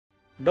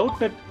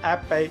Doubtnut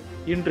ஆப்பை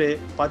இன்றே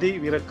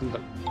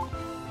பதிவிறக்குங்கள்.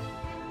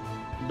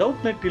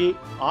 டவுட்நெட்டில்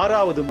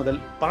 6வது முதல்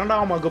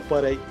 12ஆம் வகுப்பு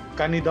வரை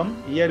கணிதம்,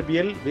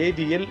 இயற்பியல்,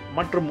 வேதியியல்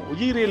மற்றும்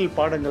உயிரியல்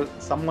பாடங்கள்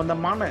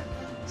சம்பந்தமான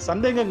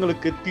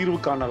சந்தேகங்களுக்கு தீர்வு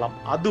காணலாம்.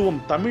 அதுவும்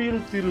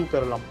தமிழில் தீர்வு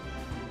பெறலாம்.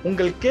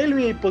 உங்கள்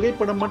கேள்வியை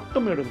புகைப்படம்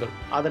மட்டும் எடுங்கள்,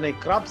 அதனை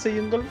கிராப்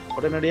செய்யுங்கள்,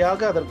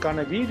 உடனடியாக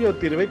அதற்கான வீடியோ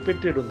தீர்வை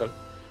பெற்றிடுங்கள்.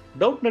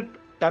 டவுட்நெட்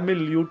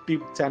தமிழ்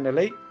யூடியூப்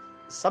சேனலை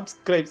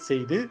சப்ஸ்கிரைப்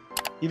செய்து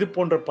இது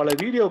போன்ற பல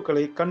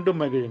வீடியோக்களை கண்டு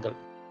மகிழுங்கள்.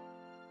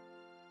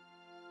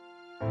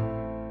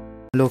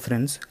 Hello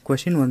friends,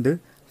 question வந்து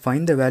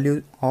find the value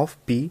of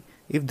p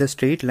if the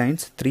straight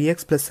lines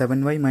 3x plus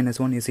 7y minus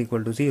 1 is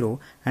equal to 0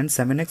 and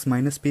 7x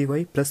minus py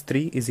plus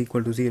 3 is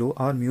equal to 0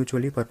 are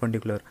mutually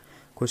perpendicular.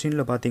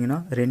 கொஷினில் பார்த்தீங்கன்னா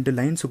ரெண்டு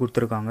லைன்ஸ்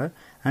கொடுத்துருக்காங்க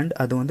and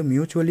அது வந்து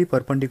mutually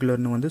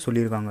பர்பண்டிகுலர்னு வந்து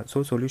சொல்லியிருக்காங்க.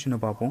 So சொல்யூஷனை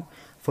பார்ப்போம்.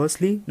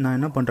 ஃபர்ஸ்ட்லி நான்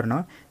என்ன பண்ணுறேன்னா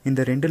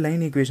இந்த ரெண்டு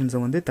லைன்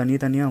ஈக்குவேஷன்ஸை வந்து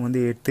தனித்தனியாக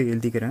வந்து எடுத்து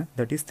எழுதிக்கிறேன்.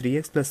 That is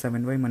 3x plus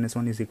 7y minus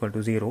 1 is equal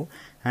to 0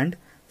 and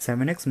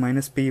 7x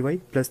minus py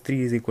plus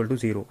 3 is equal to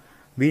 0.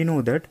 We know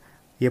that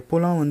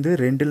எப்போலாம் வந்து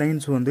ரெண்டு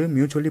லைன்ஸ் வந்து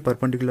மியூச்சுவலி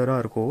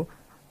பர்பண்டிகுலராக இருக்கோ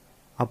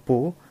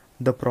அப்போது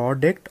the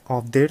product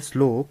of their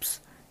slopes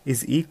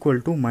is equal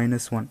to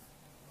 -1.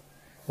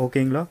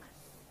 ஓகேங்களா?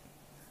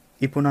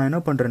 இப்போ நான் என்ன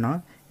பண்ணுறேன்னா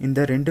இந்த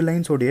ரெண்டு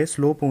லைன்ஸோடைய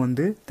ஸ்லோப்பை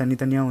வந்து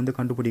தனித்தனியாக வந்து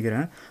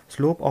கண்டுபிடிக்கிறேன்.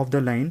 Slope of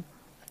the line,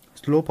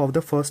 slope of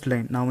the first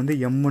line நான் வந்து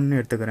m1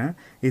 எடுத்துக்கிறேன்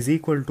is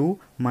equal to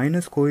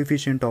minus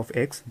coefficient of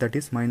x that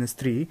is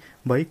 -3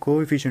 by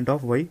coefficient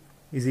of y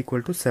is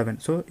equal to 7.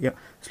 So yeah,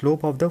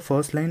 slope of the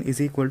first line is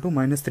equal to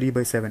 -3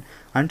 by 7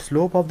 and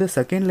slope of the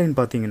second line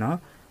பார்த்தீங்கன்னா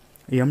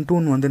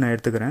m2 வந்து நான்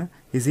எடுத்துக்கிறேன்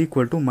is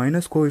equal to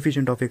minus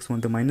coefficient of x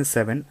வந்து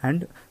 -7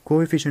 and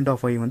coefficient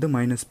of y வந்து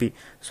 -p.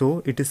 So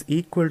it is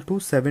equal to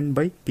 7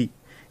 by p.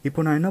 இப்போ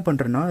நான் என்ன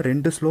பண்ணுறேன்னா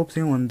ரெண்டு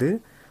ஸ்லோப்ஸையும் வந்து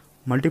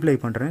மல்டிப்ளை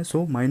பண்ணுறேன்.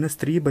 So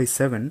 -3 by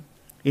 7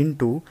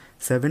 into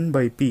 7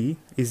 by p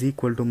is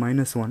equal to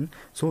 -1.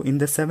 So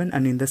இந்த 7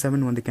 and இந்த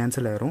 7 வந்து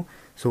cancel ஆயிரும்.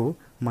 So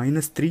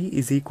 -3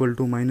 is equal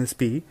to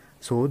 -p.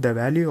 So the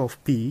value of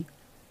p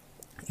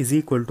is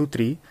equal to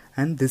 3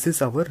 and this is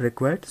our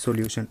required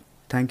solution.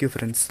 Thank you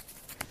friends.